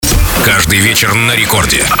Каждый вечер на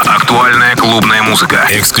рекорде. Актуальная клубная музыка.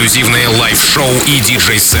 Эксклюзивные лайв-шоу и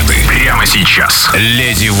диджей-сеты. Прямо сейчас.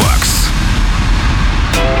 Леди Вакс.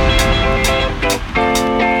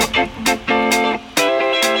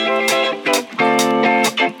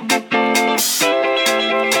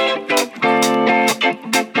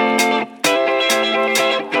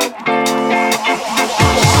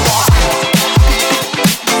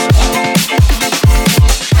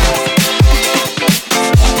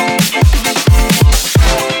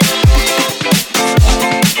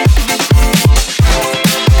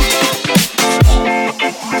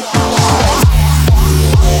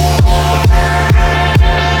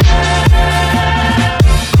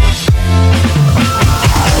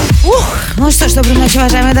 Доброй ночи,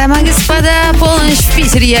 уважаемые дамы и господа. Полночь в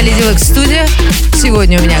Питере, я Леди Вакс студия.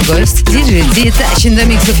 Сегодня у меня гость диджей Touch in the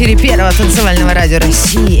Mix в эфире первого танцевального радио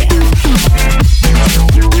России.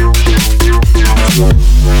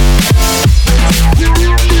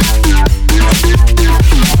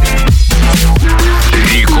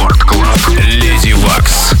 Рекорд Клаб. Леди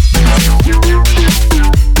Вакс.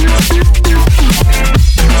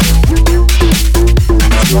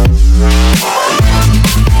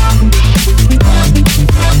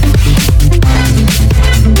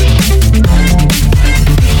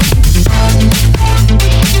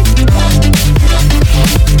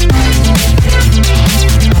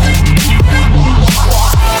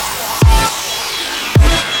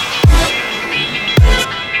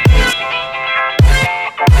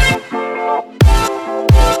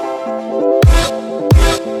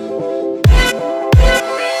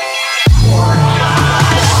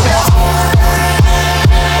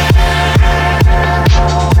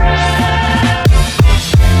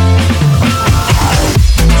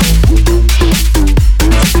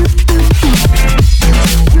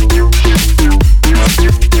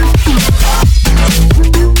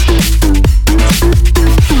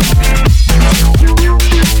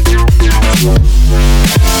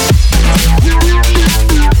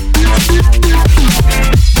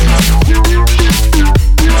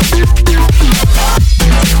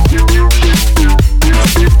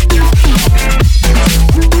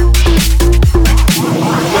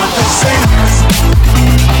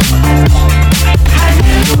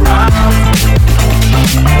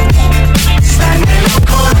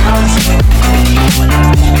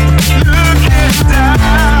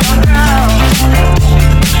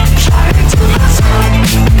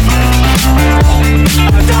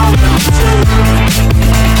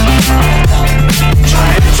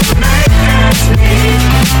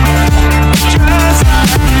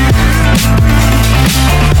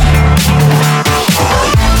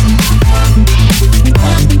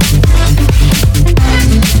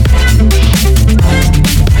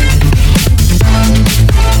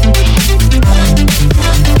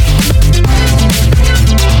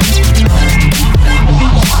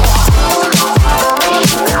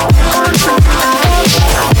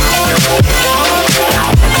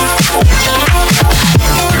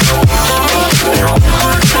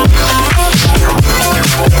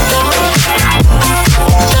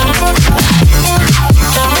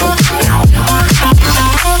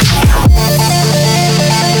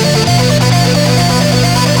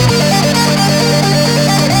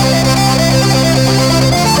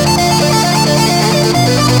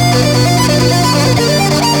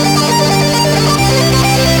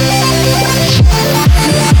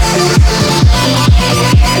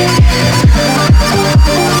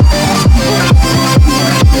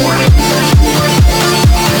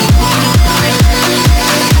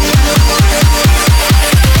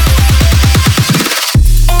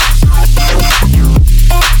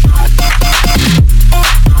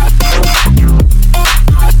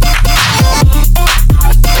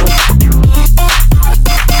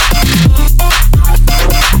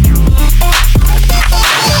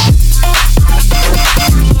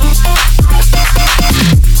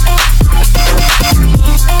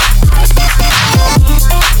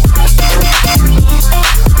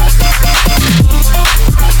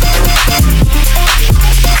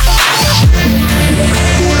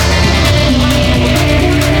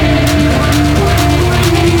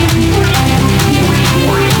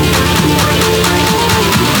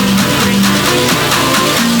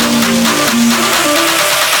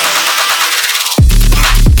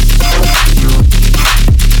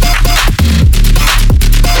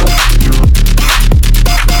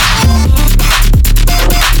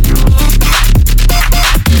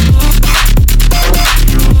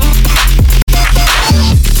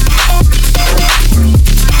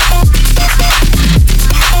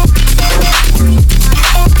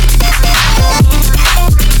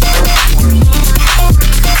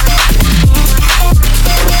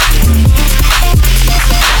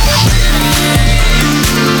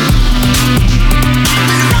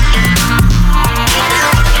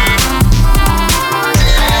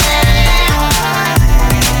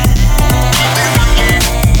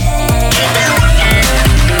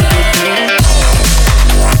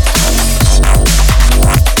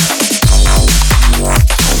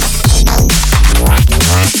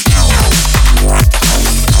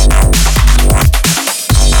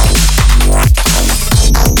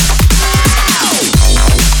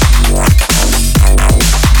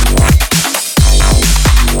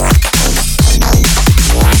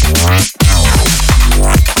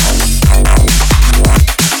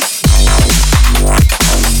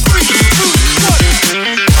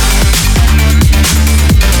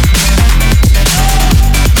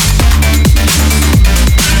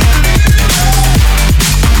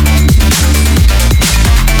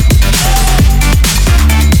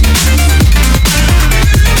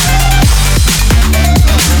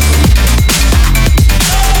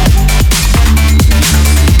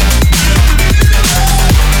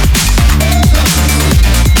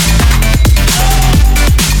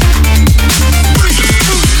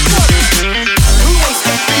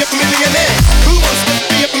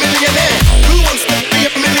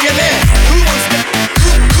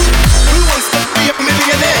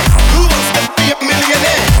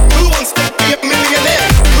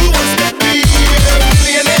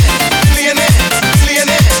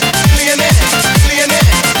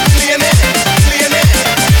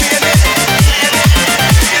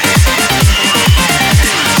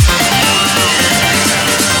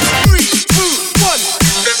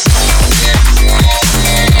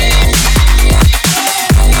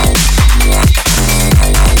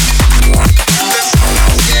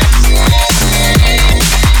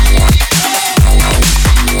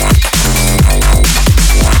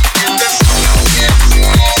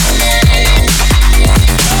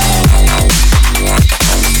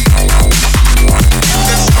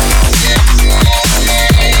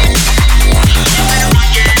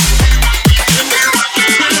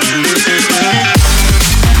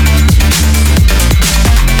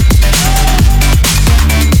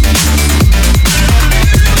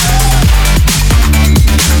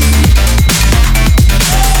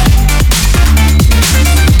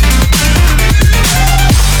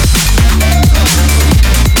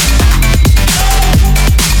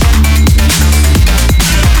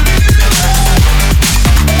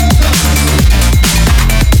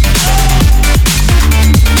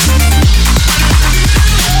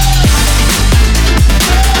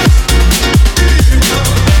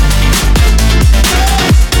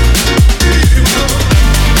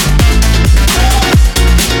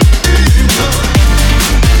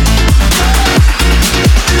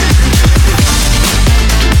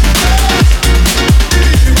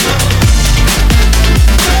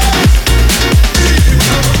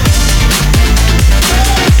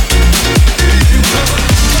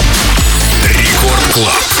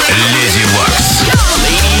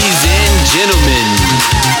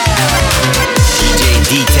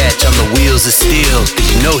 wheels of steel,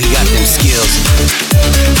 cause you know he got them skills.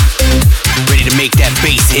 Ready to make that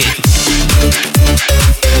bass hit.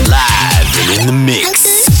 Live and in the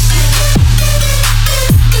mix.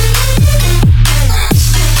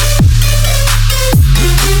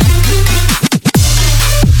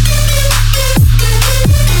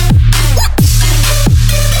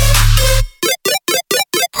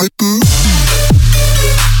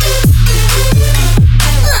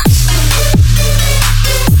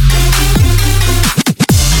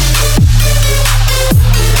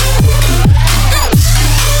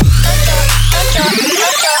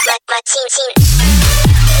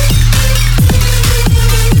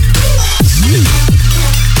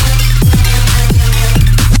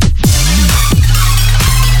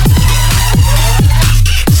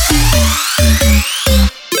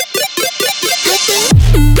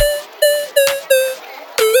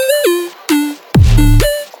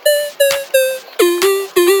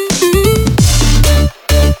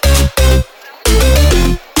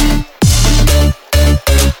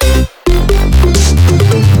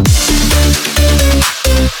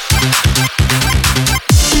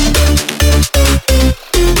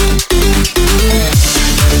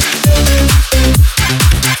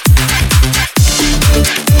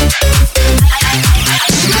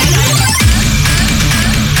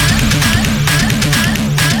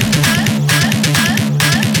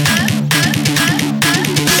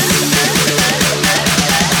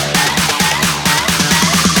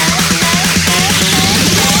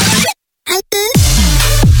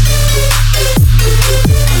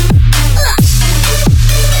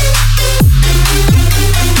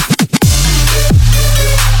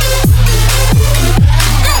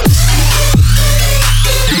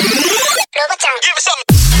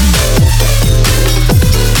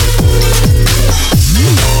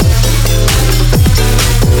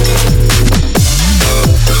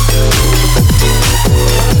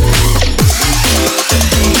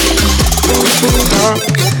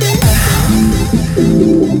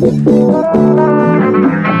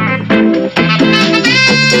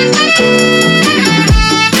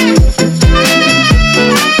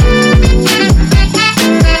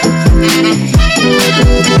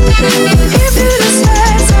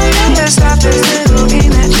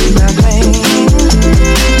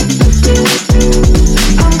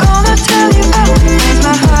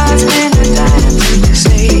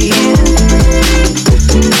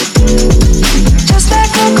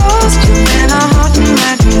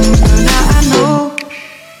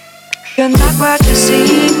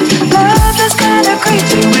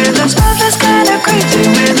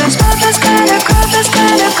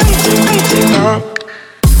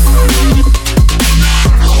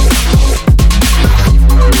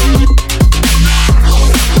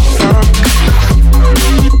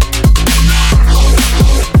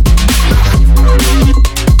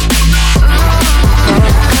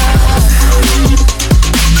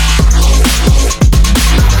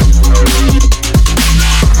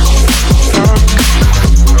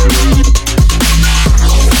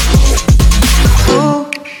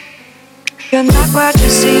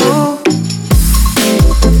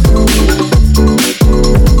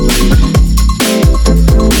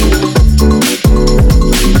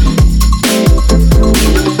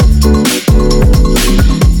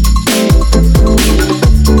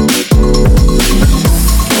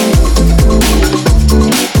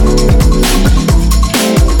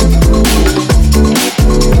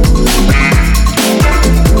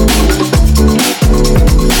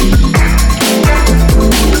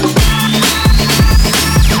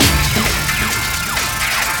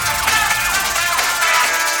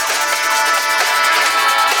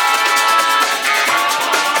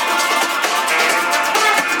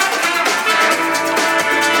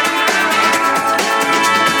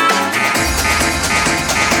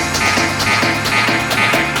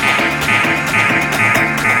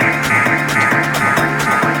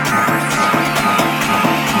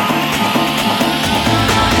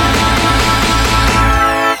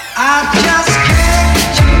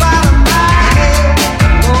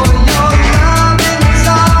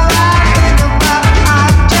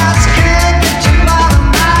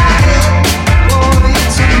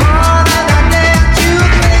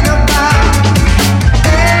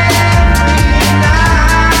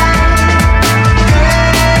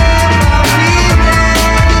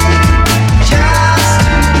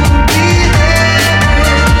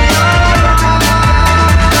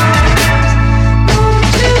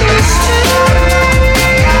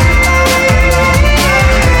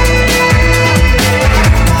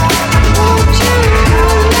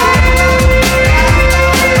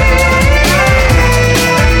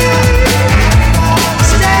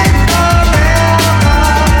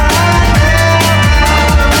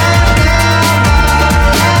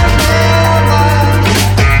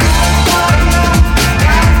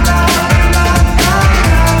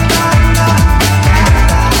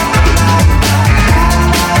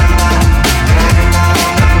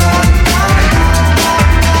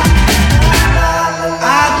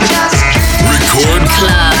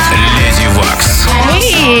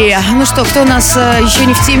 кто у нас еще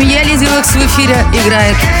не в теме, я Леди Вакс в эфире,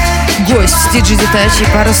 играет гость диджей Детачи,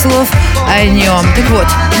 пару слов о нем. Так вот,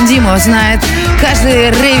 Дима знает,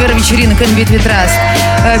 каждый рейвер вечеринок in Between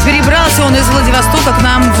Trust. Перебрался он из Владивостока к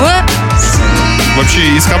нам Вообще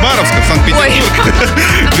из Хабаровска в Санкт-Петербург.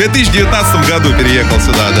 В 2019 году переехал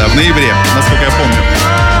сюда, да, в ноябре, насколько я помню.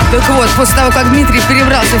 Так вот, после того, как Дмитрий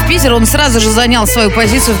перебрался в Питер, он сразу же занял свою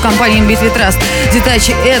позицию в компании Between Trust.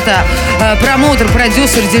 Детачи — это промоутер,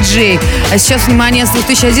 продюсер, диджей. А сейчас, внимание, с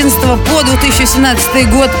 2011 по 2017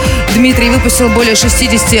 год Дмитрий выпустил более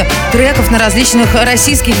 60 треков на различных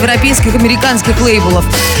российских, европейских, американских лейблов.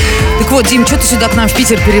 Так вот, Дим, что ты сюда к нам в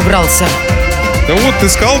Питер перебрался? Да вот,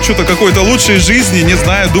 искал что-то какой-то лучшей жизни, не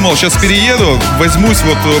знаю, думал, сейчас перееду, возьмусь,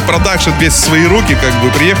 вот, продакшн весь в свои руки, как бы,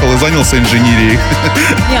 приехал и занялся инженерией.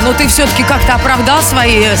 Не, ну ты все-таки как-то оправдал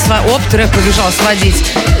свои... трек побежал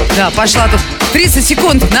сводить. Да, пошла тут 30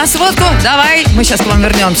 секунд на сводку, давай, мы сейчас к вам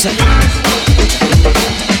вернемся.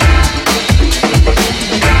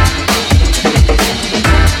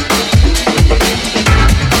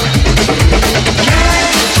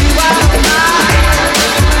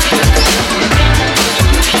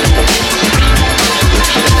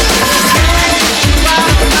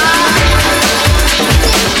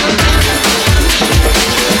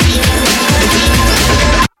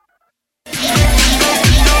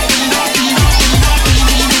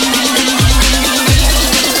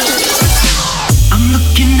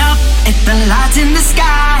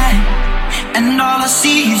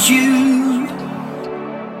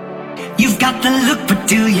 Got the look, but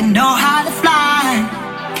do you know how to fly?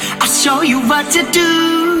 I'll show you what to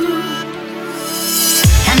do.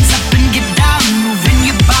 Hands up and get down, moving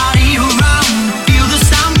your body around. Feel the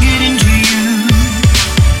sound get into you.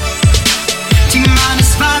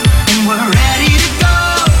 T-5 and we're ready to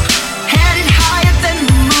go. Headed higher than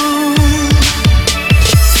the moon.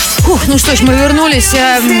 Фух, ну что ж, мы вернулись.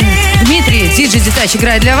 Дмитрий, диджей Детач,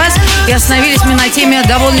 играет для вас. И остановились мы на теме,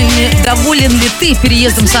 доволен ли ты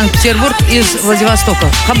переездом в Санкт-Петербург из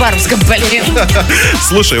Владивостока? Хабаровска, блин.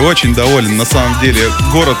 Слушай, очень доволен, на самом деле.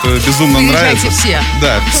 Город безумно нравится. Все.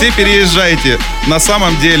 Да, все переезжайте. На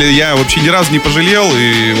самом деле я вообще ни разу не пожалел.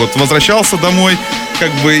 И вот возвращался домой,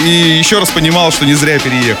 как бы, и еще раз понимал, что не зря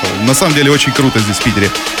переехал. На самом деле очень круто здесь, в Питере.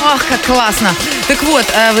 Ох, как классно. Так вот,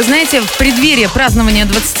 вы знаете, в преддверии празднования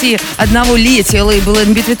 21-летия лейбла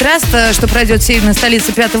in Between Trust, что пройдет в северной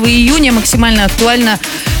столице 5 июня, максимально актуально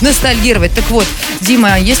ностальгировать. Так вот,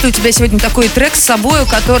 Дима, есть ли у тебя сегодня такой трек с собой,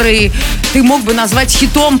 который ты мог бы назвать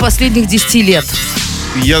хитом последних 10 лет?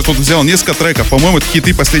 Я тут взял несколько треков, по-моему, это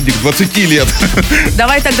хиты последних 20 лет.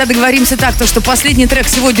 Давай тогда договоримся так, то, что последний трек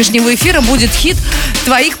сегодняшнего эфира будет хит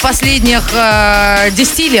твоих последних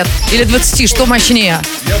 10 лет или 20, что мощнее?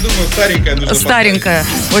 Я думаю, старенькая нужно поставить. Старенькая.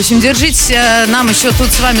 В общем, держитесь, нам еще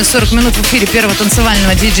тут с вами 40 минут в эфире первого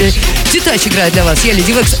танцевального диджея Детач играет для вас. Я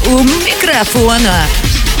Леди Вакс у микрофона.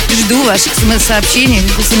 Жду ваших смс-сообщений,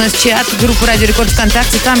 смс-чат, группу Радио Рекорд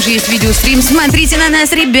ВКонтакте, там же есть видеострим. Смотрите на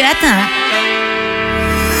нас, ребята!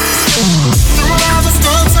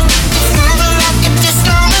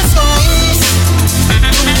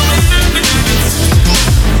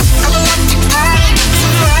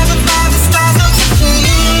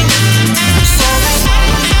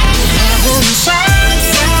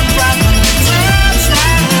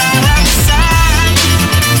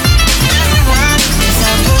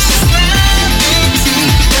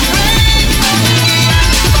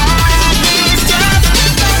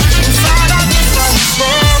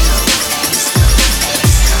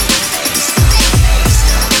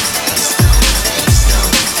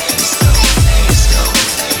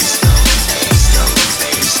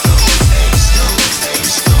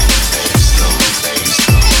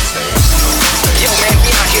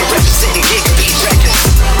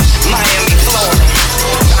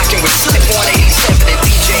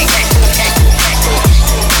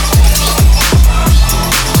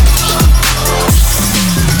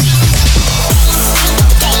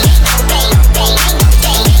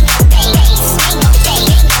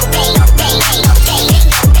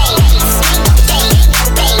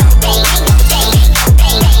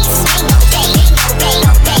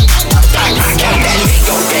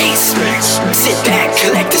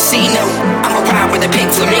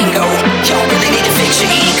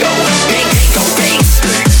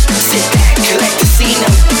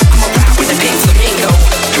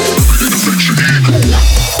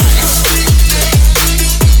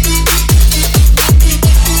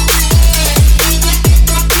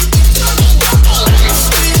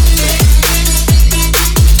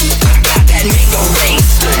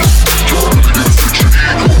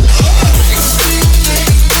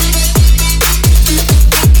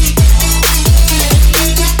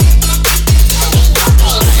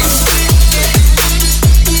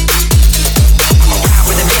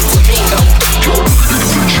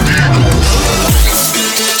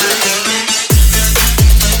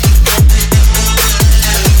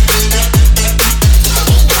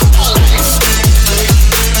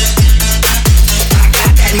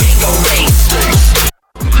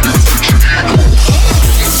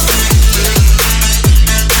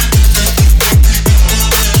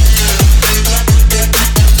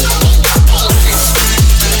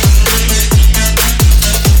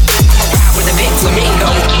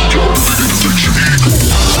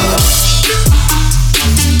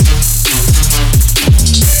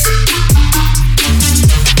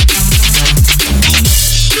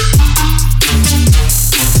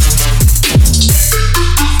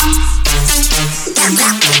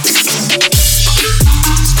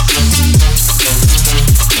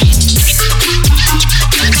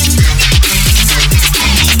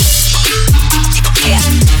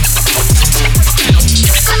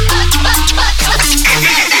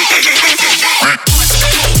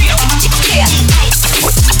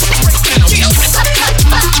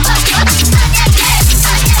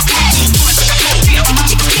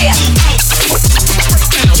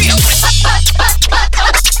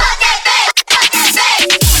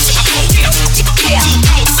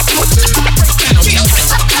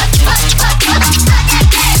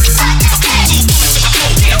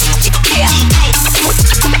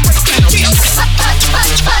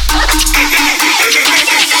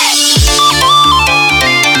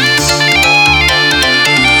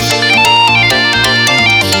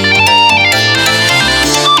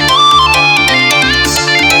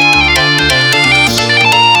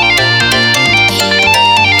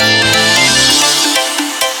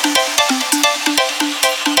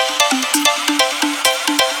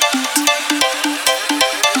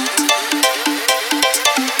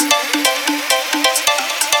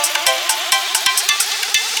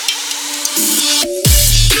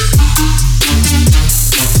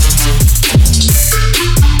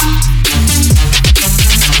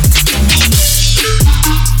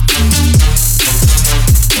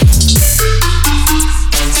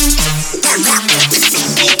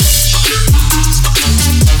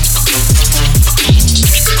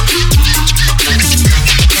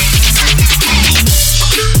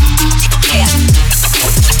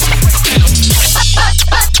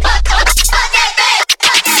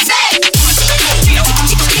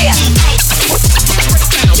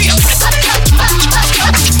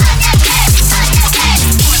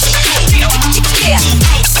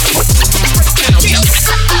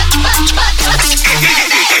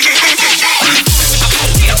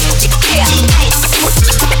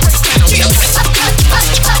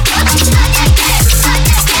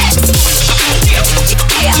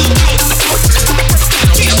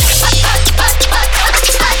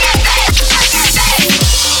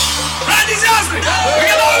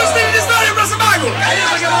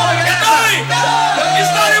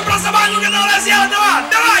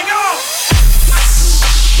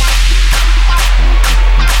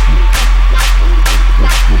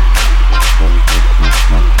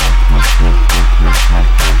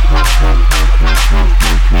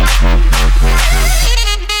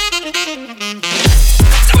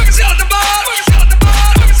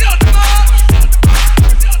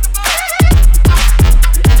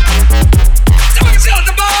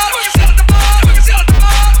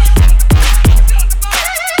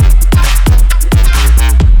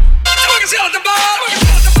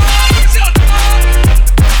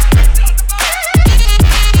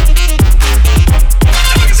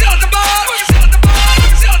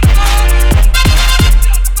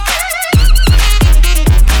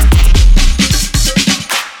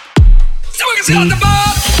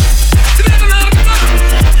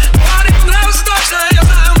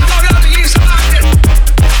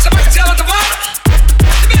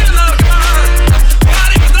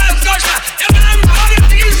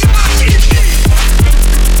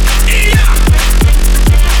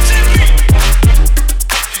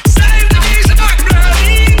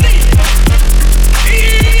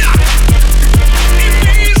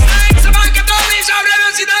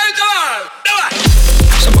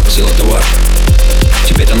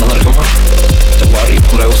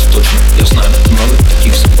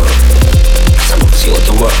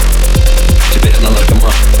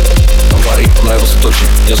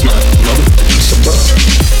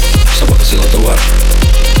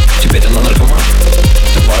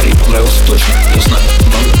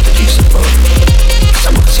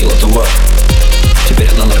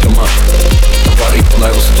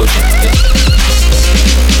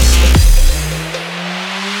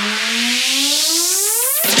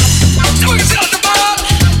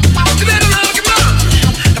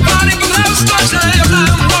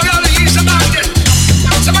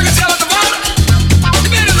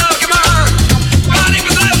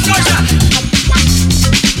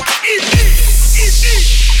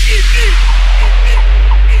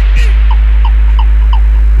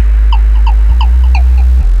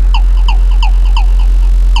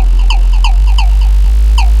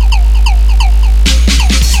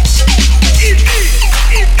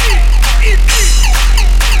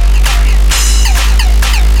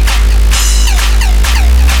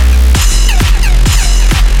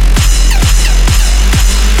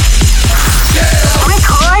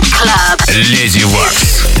 Леди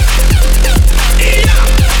Вакс.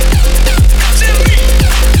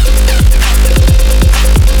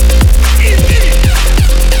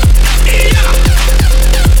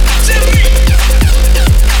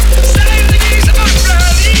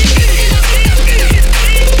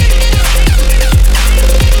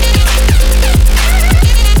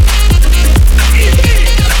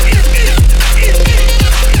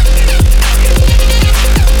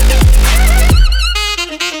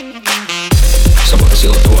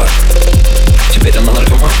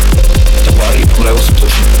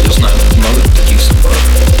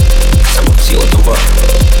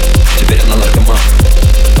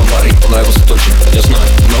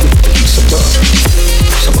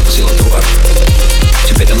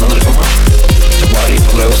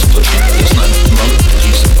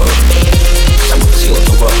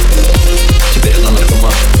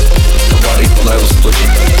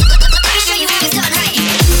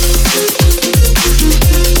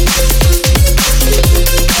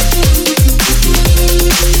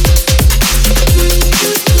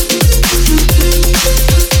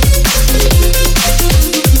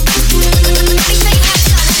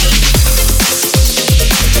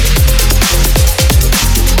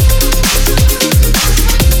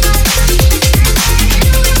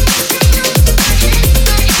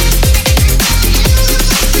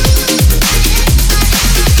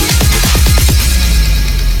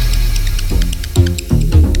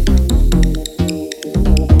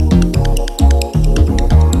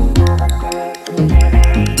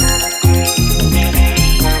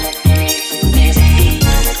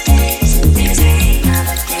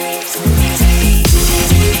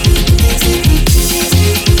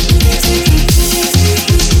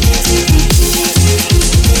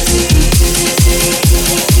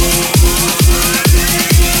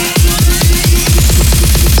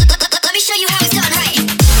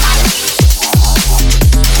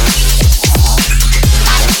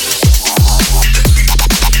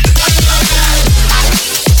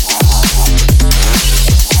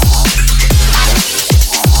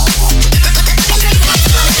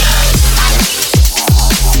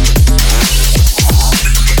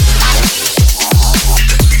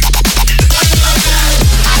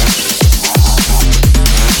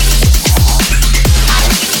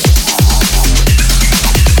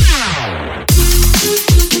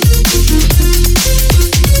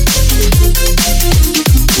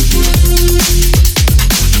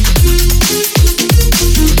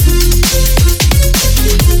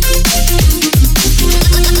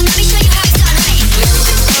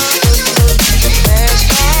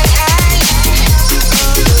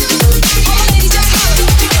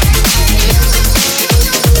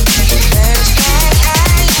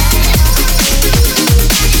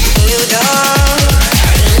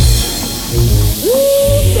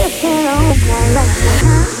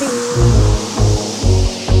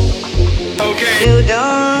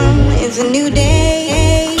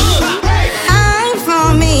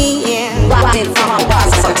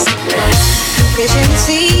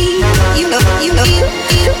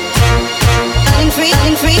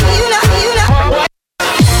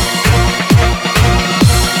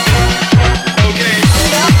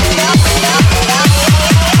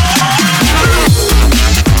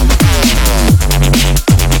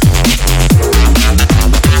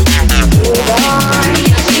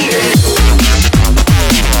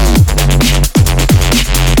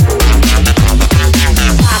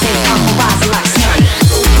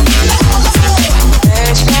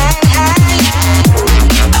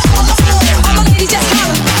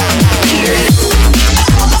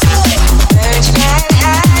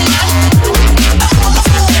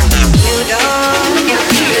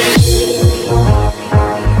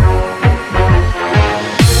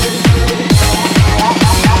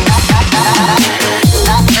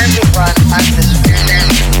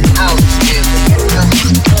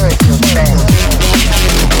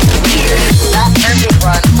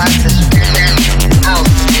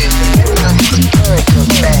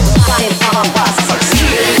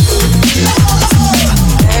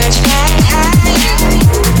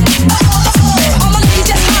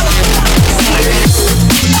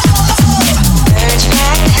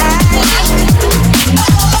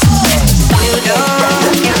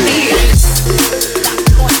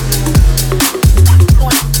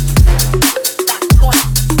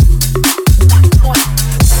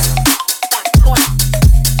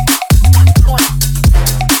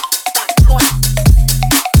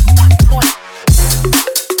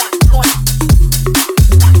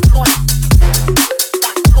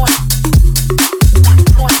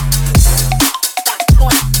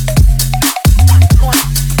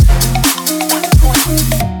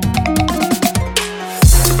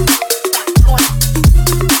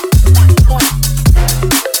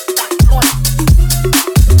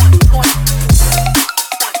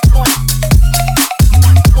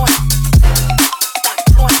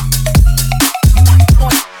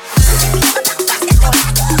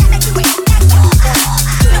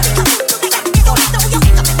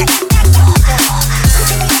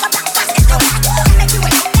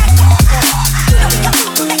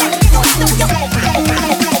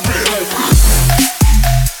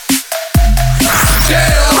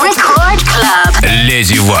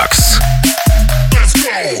 Леди Вакс.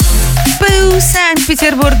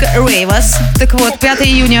 Санкт-Петербург Рейвас. Так вот, 5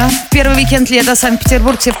 июня, первый уикенд лета,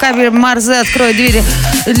 Санкт-Петербург, Севкабель, Марзе откроет двери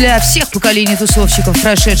для всех поколений тусовщиков,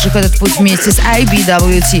 прошедших этот путь вместе с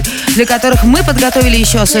IBWT, для которых мы подготовили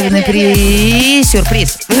еще особенный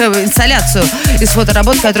сюрприз, инсталляцию из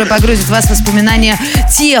фоторабот, которая погрузит вас в воспоминания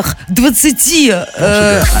тех 21,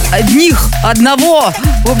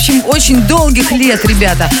 в общем, очень долгих лет,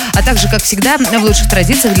 ребята. А также, как всегда, в лучших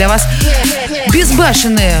традициях для вас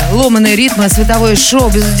безбашенные ломаные ритмы, световое шоу,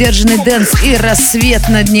 безудержанный дэнс и рассвет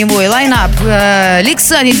над Невой. Лайнап: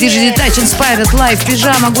 Лексаник, DJ Detach, Inspired Live,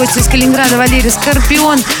 Пижама, гости из Калининграда, Валерий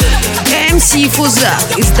Скорпион, МС Фуза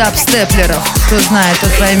из дабстеплеров. Кто знает,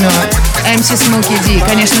 тот поймет. МС Смоки Ди,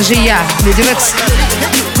 конечно же я, Леди Вакс,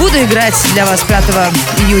 буду играть для вас 5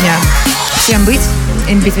 июня. Всем быть,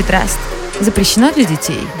 In Beat With Trust запрещено для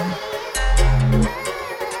детей.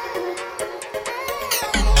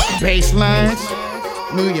 Basslines,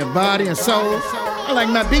 move your body and soul. I like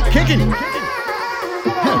my beat kicking.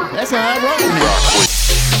 That's how I roll,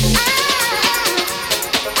 man.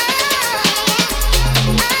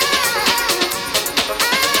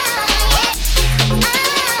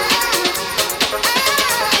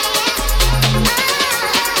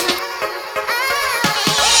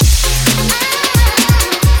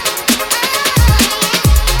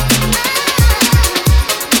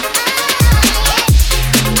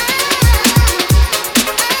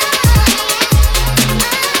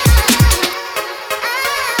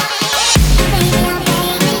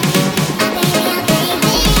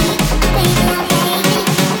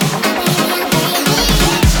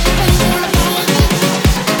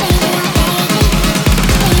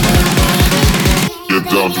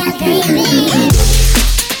 Down to the floor.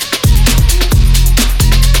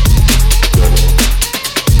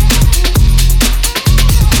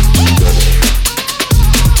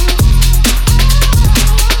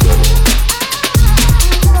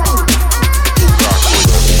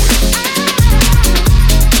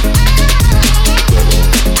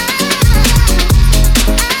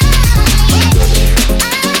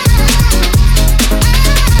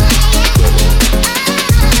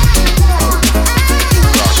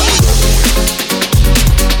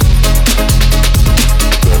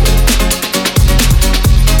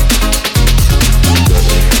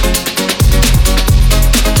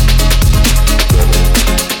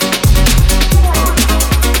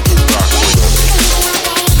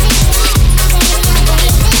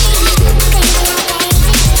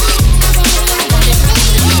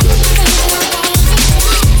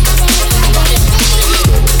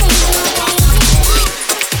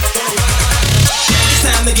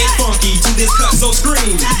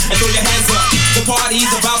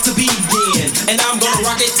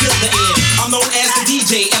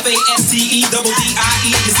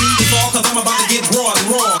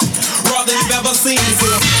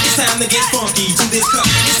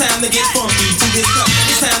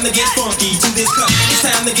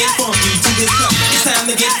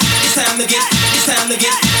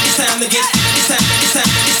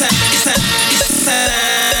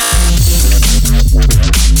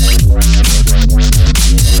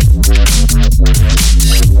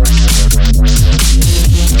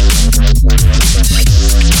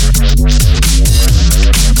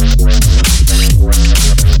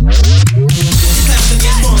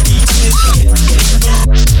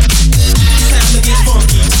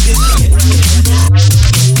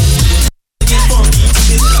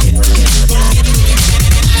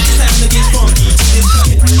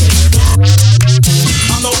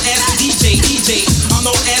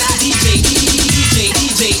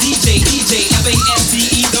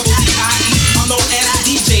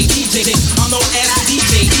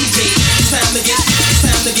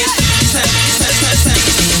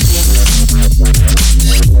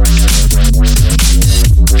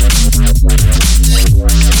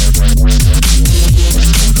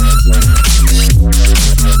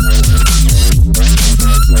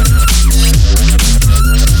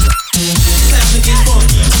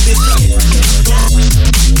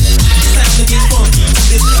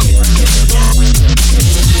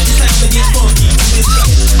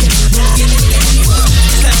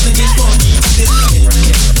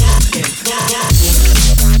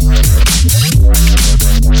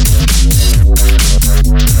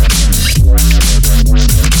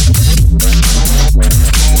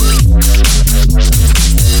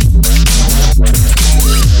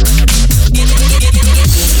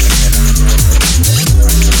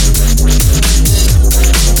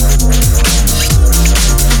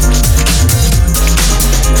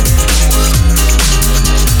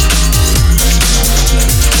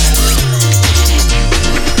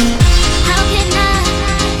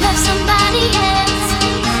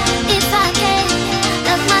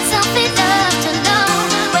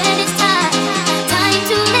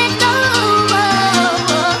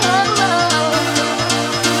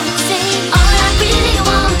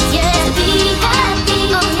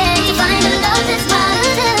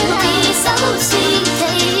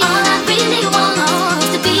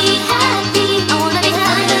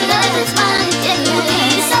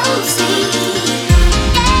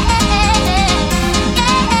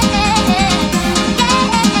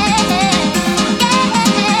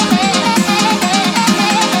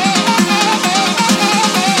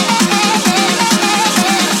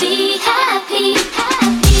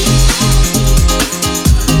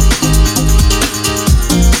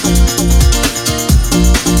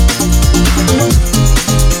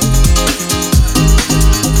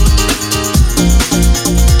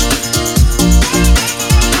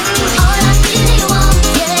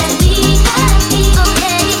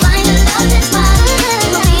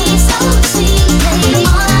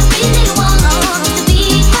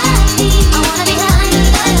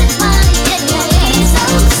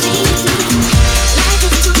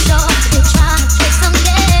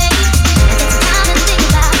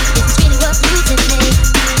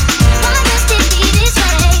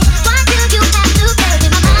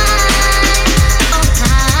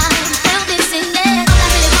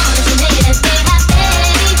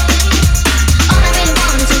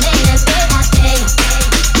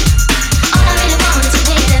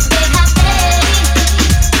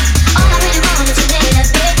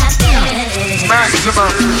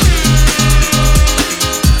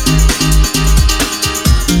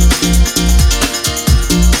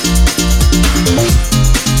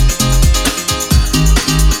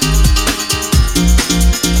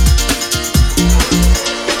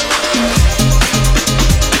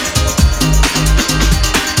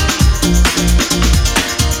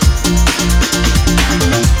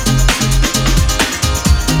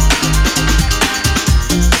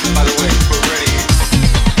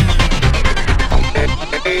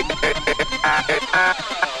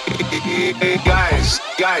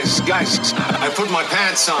 Guys, I put my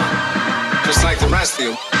pants on, just like the rest of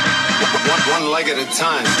you, one leg at a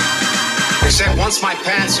time. Except once my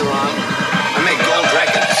pants are on, I make gold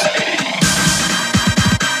records.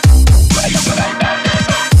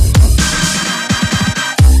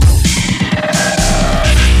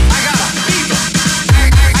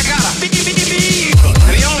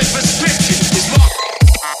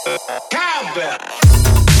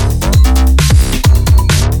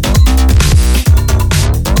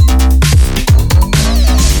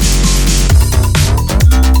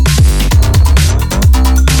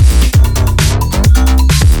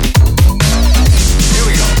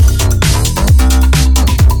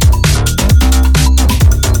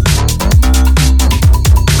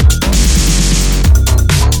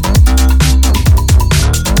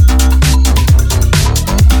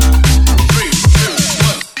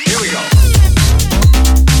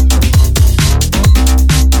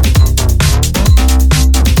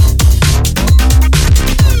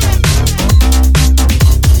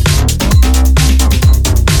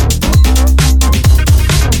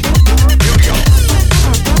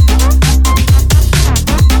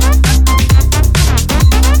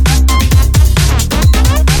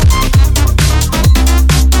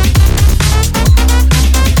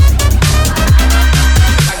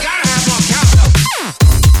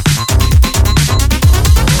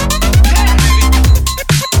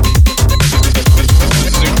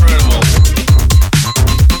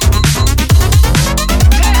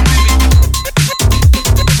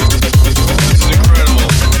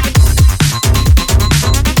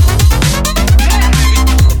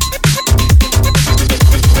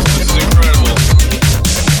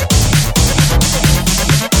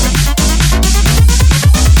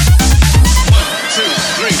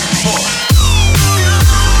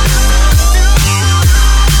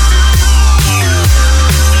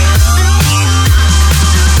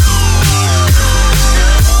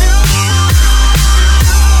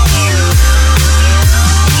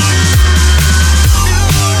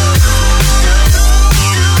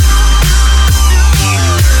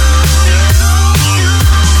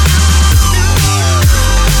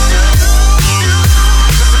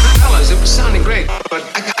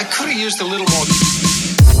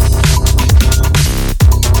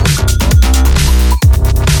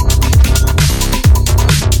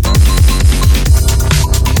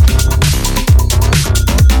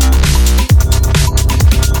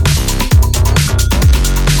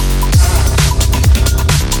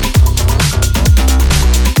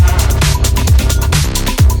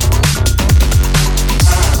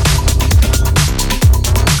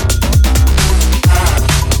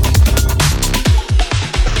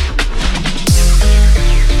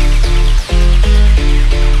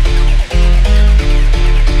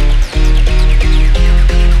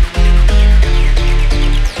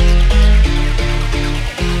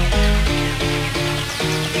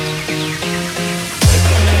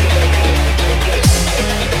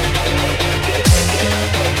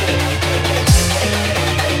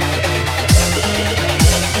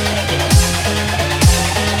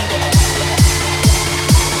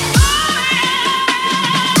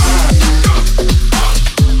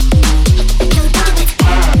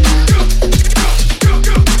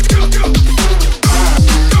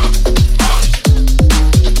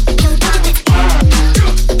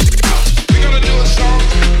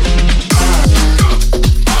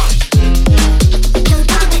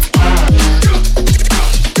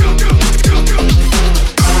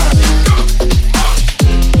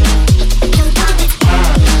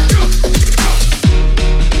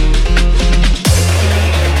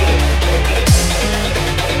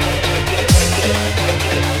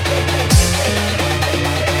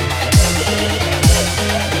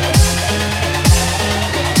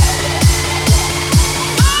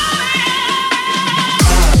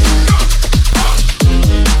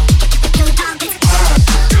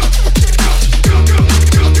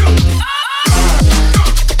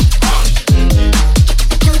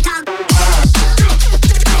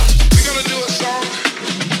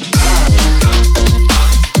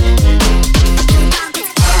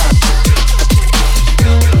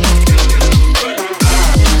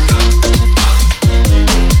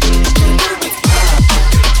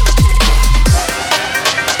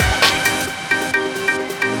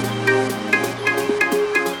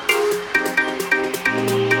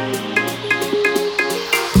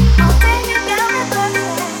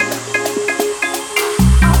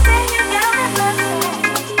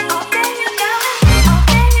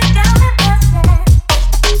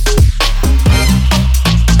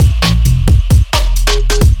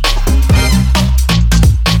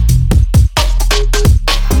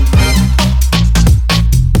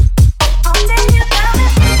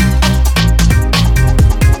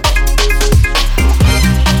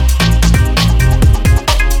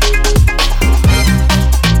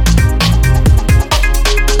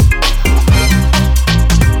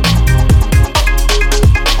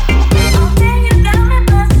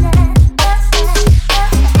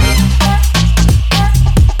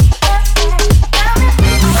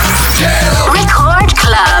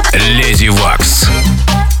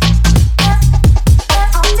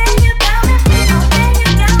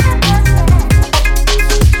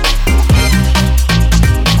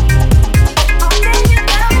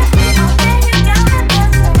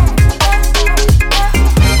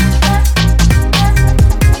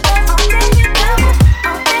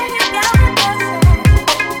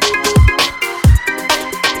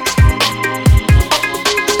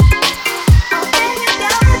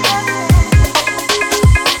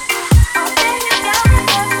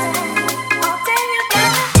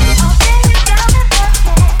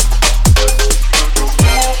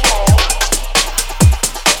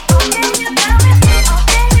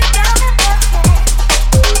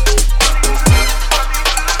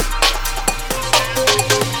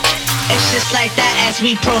 just like that as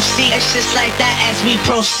we proceed. It's just like that as we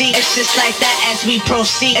proceed. It's just like that as we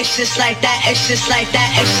proceed. It's just like that. It's just like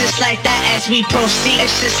that. It's just like that as we proceed.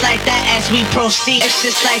 It's just like that as we proceed. It's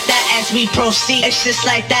just like that as we proceed. It's just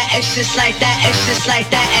like that. It's just like that. It's just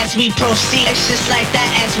like that as we proceed. It's just like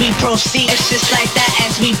that as we proceed. It's just like that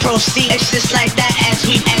as we proceed. It's just like that as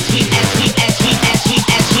we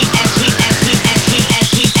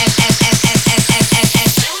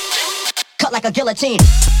cut like a guillotine.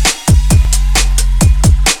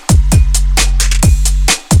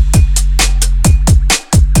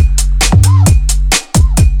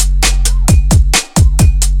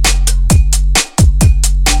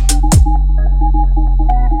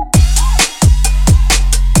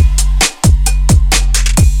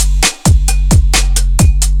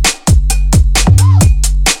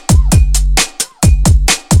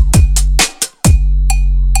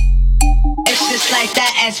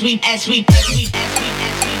 As we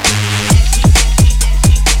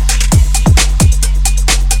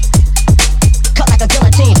cut like a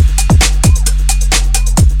guillotine.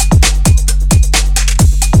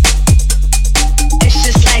 It's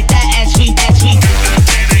just like that as we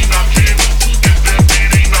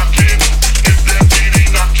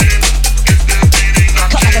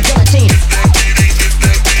cut like a guillotine.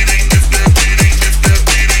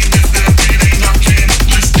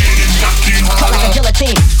 Cut like a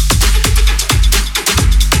guillotine.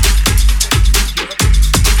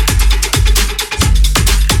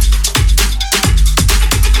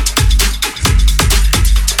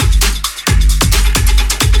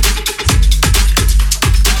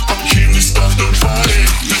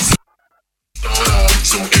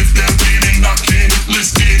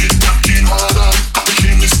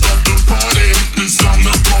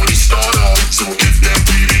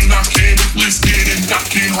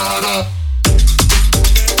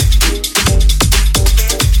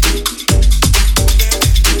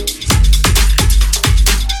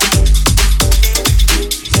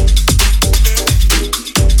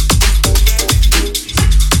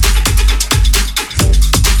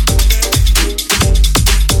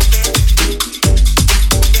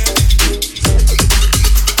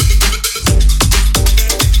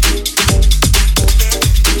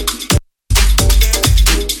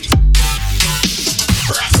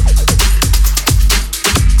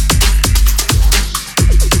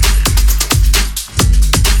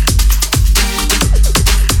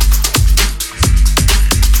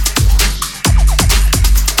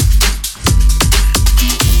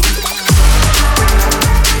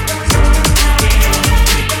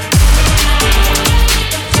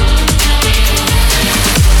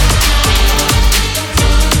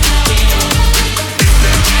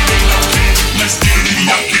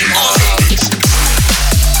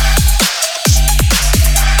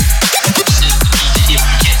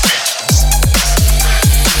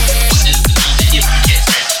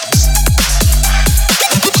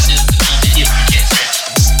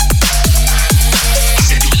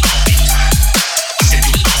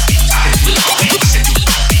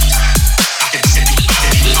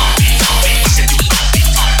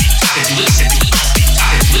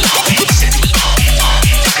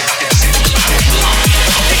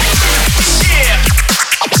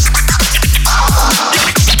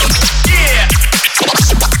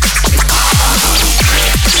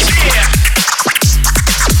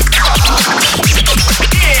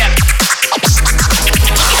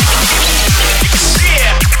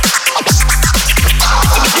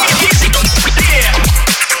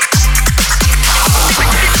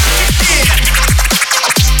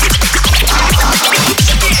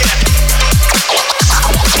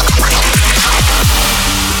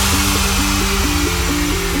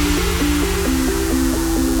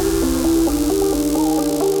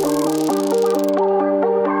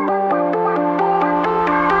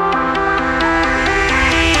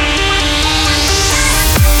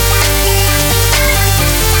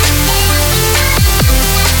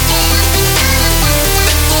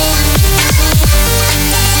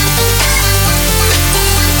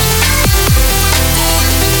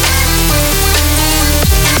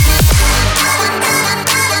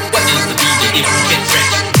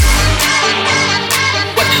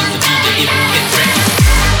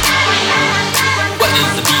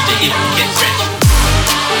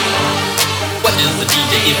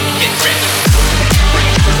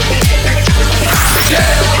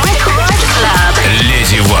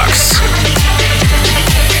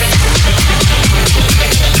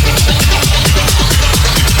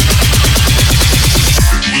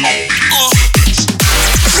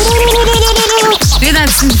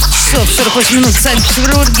 48 минут в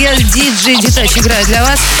Санкт-Петербурге. Диджей Детач играет для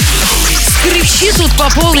вас. Скрипщи тут по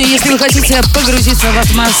полной, если вы хотите погрузиться в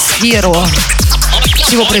атмосферу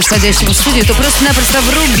всего происходящего в студии, то просто-напросто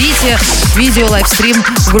врубите видео-лайвстрим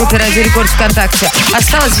в группе Радио Рекорд ВКонтакте.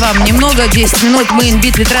 Осталось вам немного, 10 минут. Мы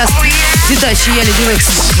Beat with Rust. Детач и я, Леди Вакс,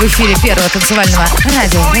 в эфире первого танцевального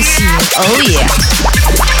радио России. Oh yeah!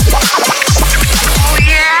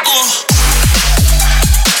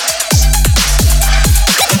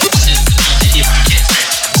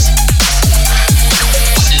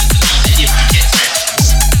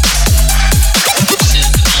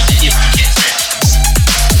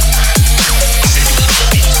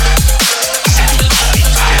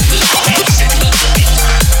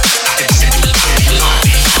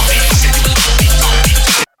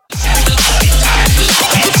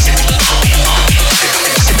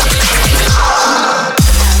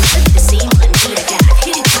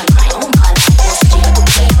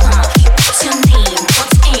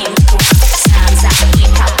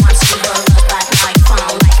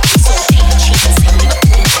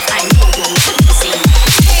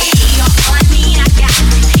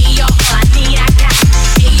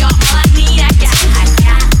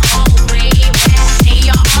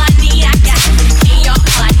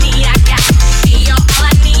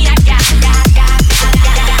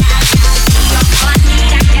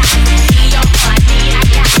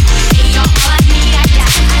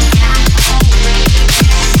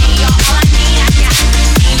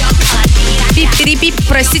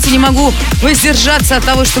 Простите, не могу воздержаться от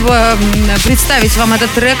того, чтобы представить вам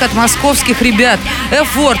этот трек от московских ребят.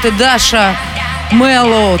 Эфорт и Даша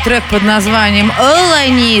Mellow. Трек под названием All I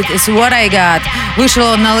Need Is What I Got. Вышел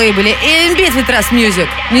он на лейбле Beat with Rust Music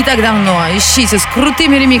не так давно. Ищите с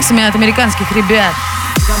крутыми ремиксами от американских ребят.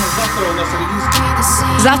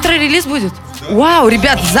 Завтра релиз будет? Вау,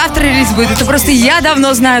 ребят, завтра релиз будет. Это просто я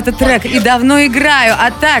давно знаю этот трек и давно играю.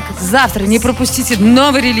 А так, завтра не пропустите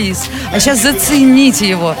новый релиз. А сейчас зацените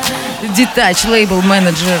его. Детач,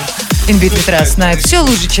 лейбл-менеджер Beat with Rust знает все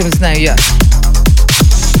лучше, чем знаю я.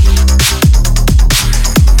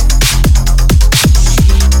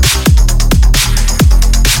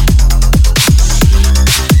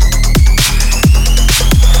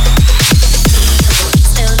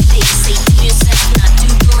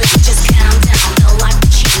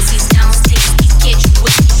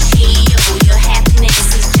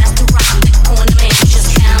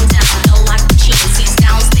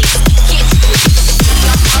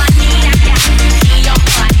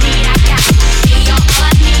 All I need, I got.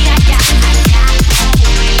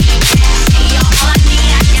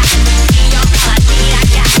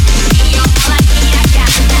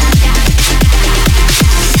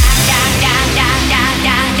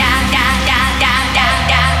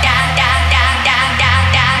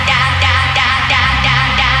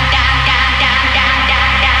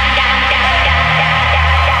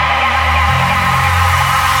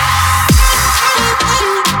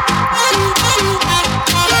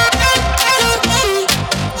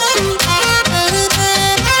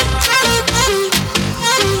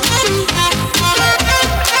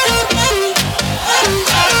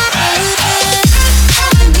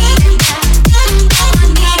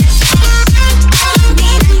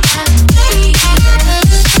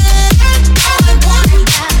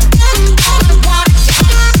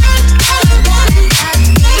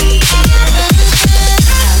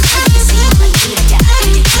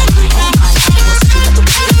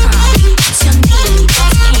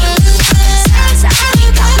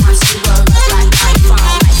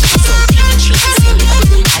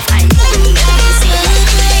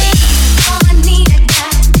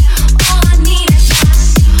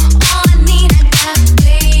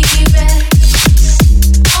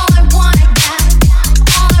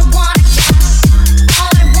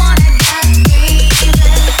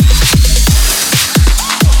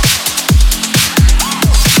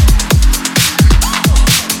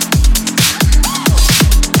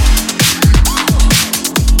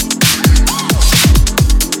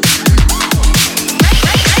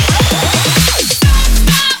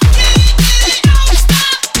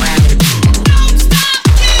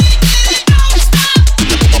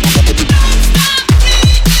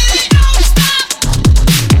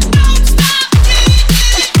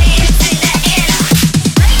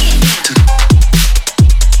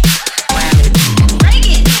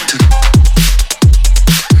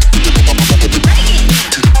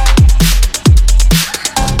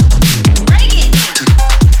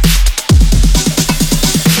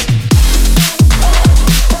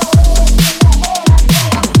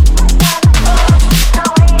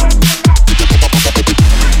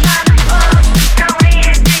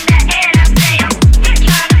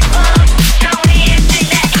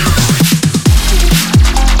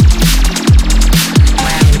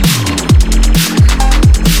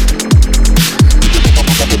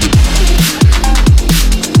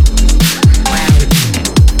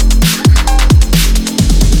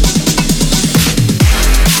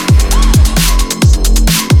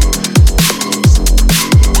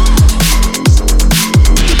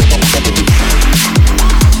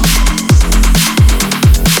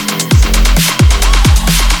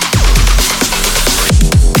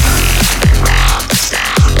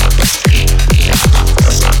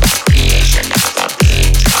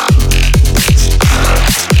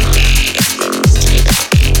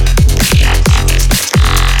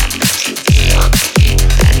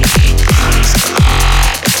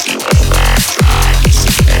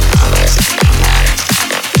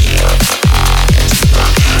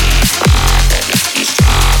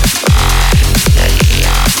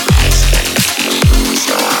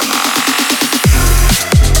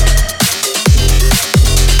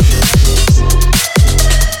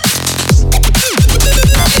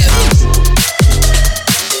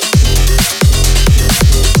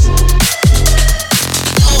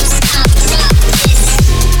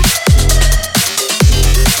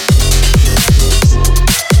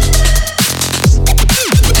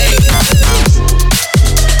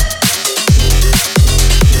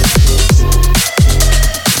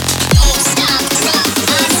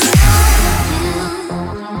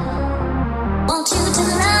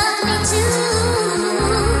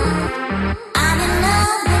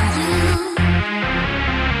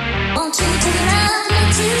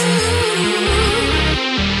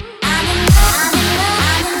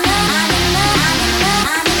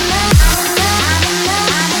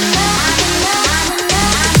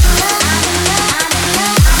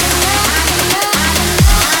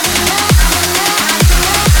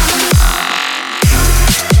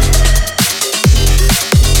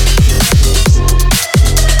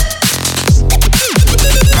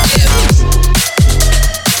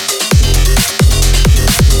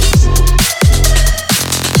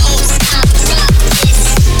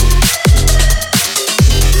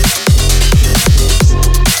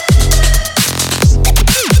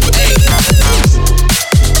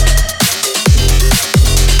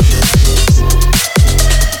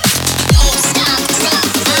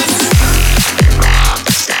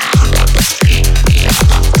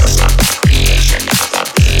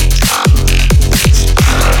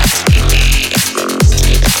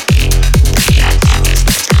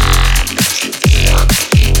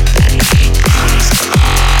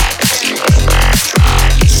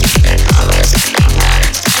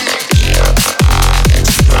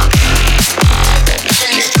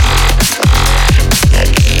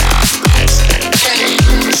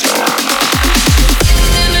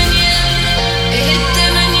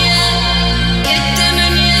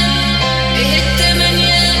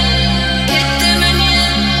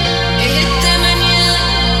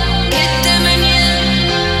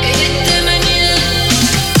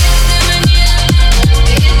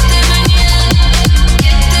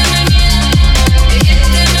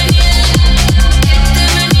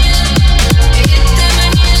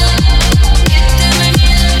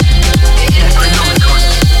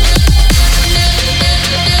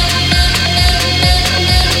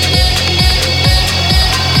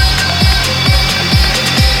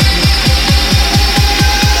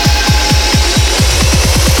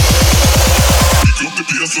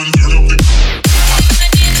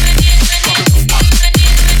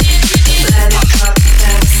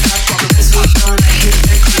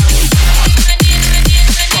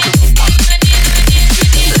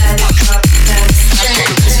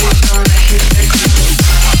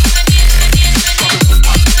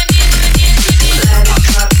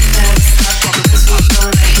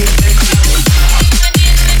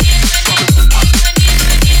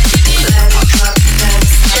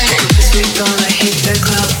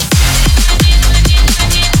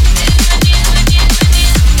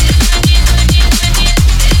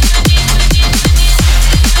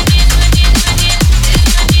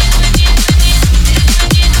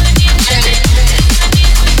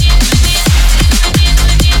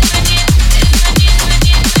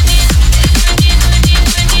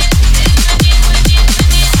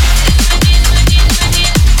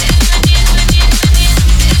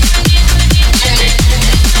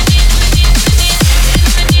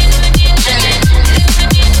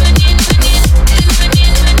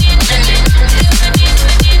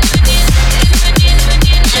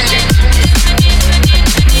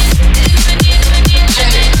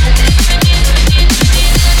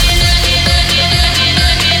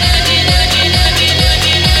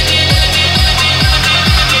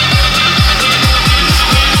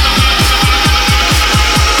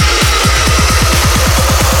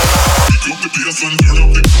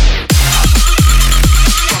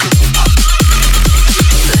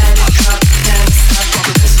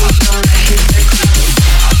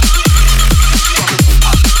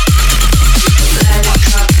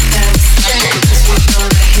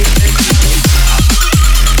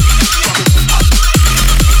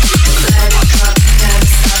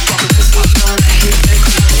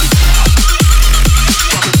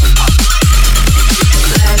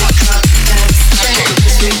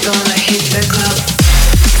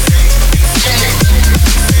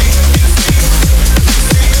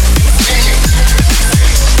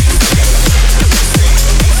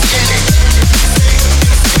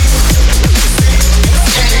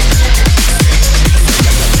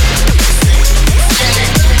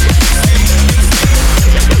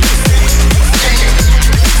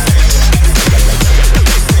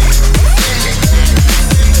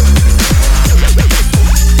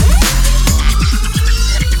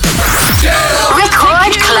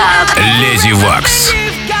 Леди Вакс.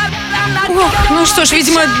 Ох, ну что ж,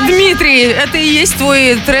 видимо, Дмитрий, это и есть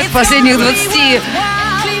твой трек последних 20...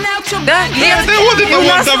 Да? Нет? Да вот это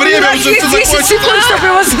вот, да, время уже есть все 10 закончилось. секунд, чтобы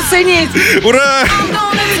его заценить. Ура!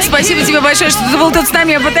 Спасибо тебе большое, что ты был тут с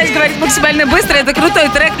нами. Я пытаюсь говорить максимально быстро. Это крутой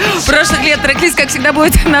трек прошлых лет. Трек-лист, как всегда,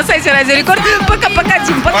 будет на сайте Радио Рекорд. Пока-пока,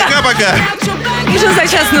 Дим, пока. Пока-пока. Уже за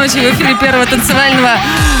час ночи в эфире первого танцевального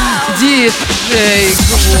диджей.